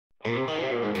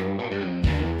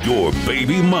your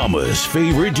baby mama's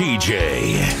favorite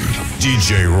DJ.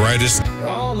 DJ Rattis.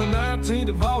 On the 19th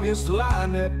of August,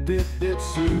 Lionette did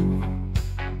sue.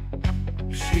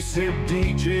 She said,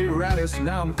 DJ Rattis,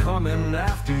 now I'm coming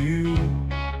after you.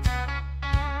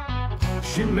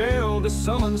 She mailed a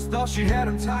summons, thought she had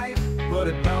him tight, but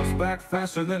it bounced back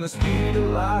faster than the speed of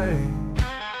light.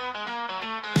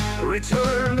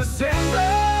 Return to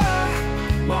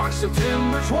sender, March,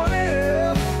 September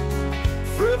 20th.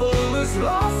 Frivolous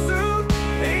lawsuit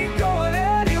ain't going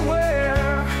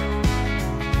anywhere.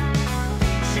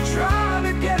 She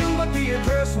tried to get him, but the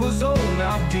address was old.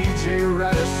 Now DJ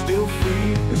Rattis still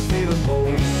free and stay the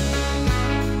bold.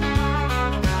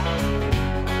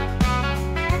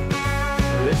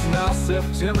 It's now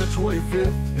September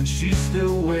 25th, and she's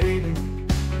still waiting.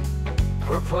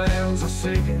 Her plans are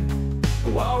sinking,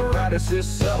 while Rattis is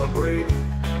celebrating.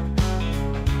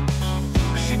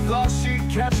 She thought she'd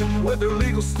catch him with her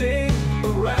legal sting,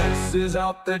 but Rattis is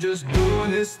out there just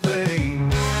doing his thing.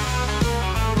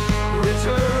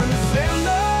 Return to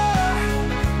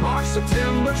sender, March,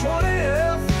 September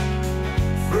 20th.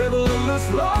 Frivolous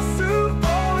lawsuit,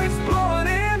 oh, it's blowing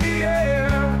in the air.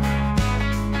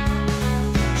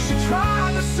 She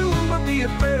tried to sue him, but the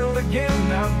affair failed again.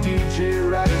 Now DJ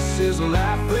Rattis is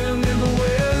laughing in the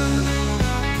wind.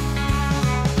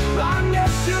 I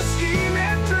guess you're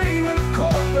scheming, dreaming of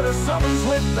court, but her summons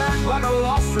went back like a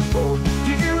lost report.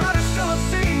 DJ Rattis still a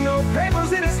scene, no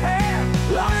papers in his hand.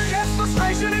 I guess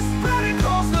frustration is spreading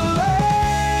across the land.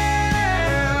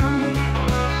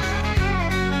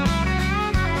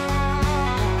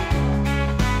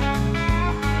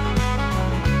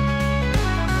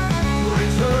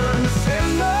 Return to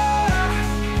sender,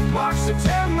 March,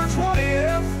 September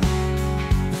 20th.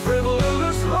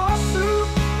 Frivolous lawsuit,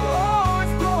 oh,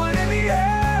 it's blowing in the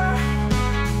air.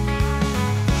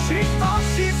 She thought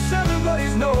she'd settled, but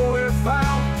he's nowhere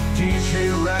found.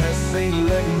 DJ Rattis ain't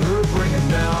letting her bring him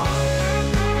down.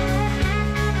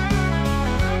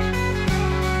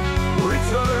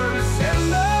 Return to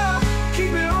sender,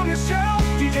 keep it on your shelf.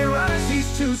 DJ Rattis, he's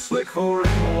too slick for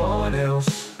anyone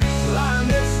else.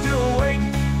 Lionette's still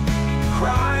waiting,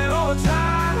 crying all the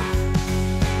time.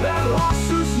 That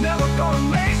lawsuit's never gonna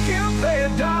make him pay a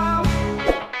dime.